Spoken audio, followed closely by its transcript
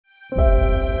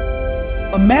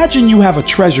Imagine you have a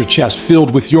treasure chest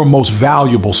filled with your most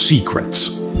valuable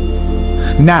secrets.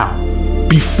 Now,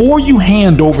 before you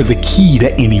hand over the key to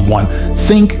anyone,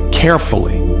 think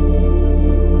carefully.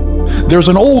 There's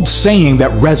an old saying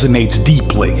that resonates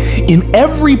deeply. In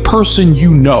every person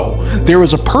you know, there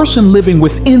is a person living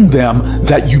within them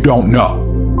that you don't know.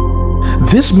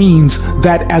 This means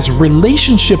that as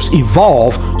relationships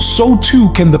evolve, so too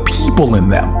can the people in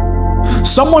them.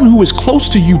 Someone who is close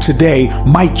to you today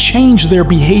might change their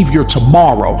behavior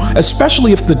tomorrow,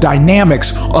 especially if the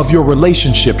dynamics of your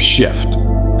relationship shift.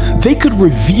 They could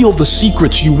reveal the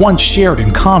secrets you once shared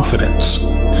in confidence.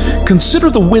 Consider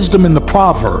the wisdom in the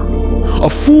proverb: a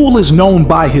fool is known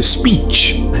by his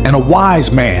speech, and a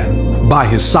wise man by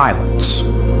his silence.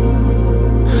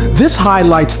 This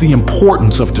highlights the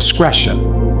importance of discretion.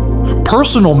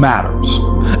 Personal matters,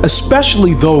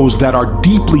 especially those that are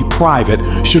deeply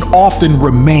private, should often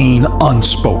remain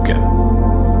unspoken.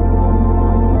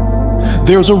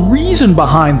 There's a reason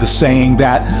behind the saying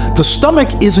that the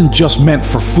stomach isn't just meant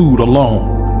for food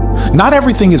alone. Not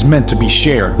everything is meant to be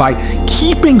shared. By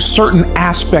keeping certain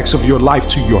aspects of your life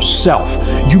to yourself,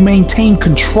 you maintain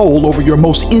control over your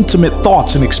most intimate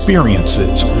thoughts and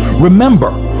experiences. Remember,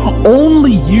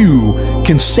 only you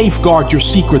can safeguard your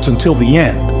secrets until the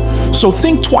end. So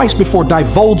think twice before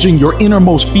divulging your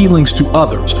innermost feelings to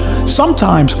others.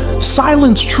 Sometimes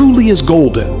silence truly is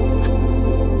golden.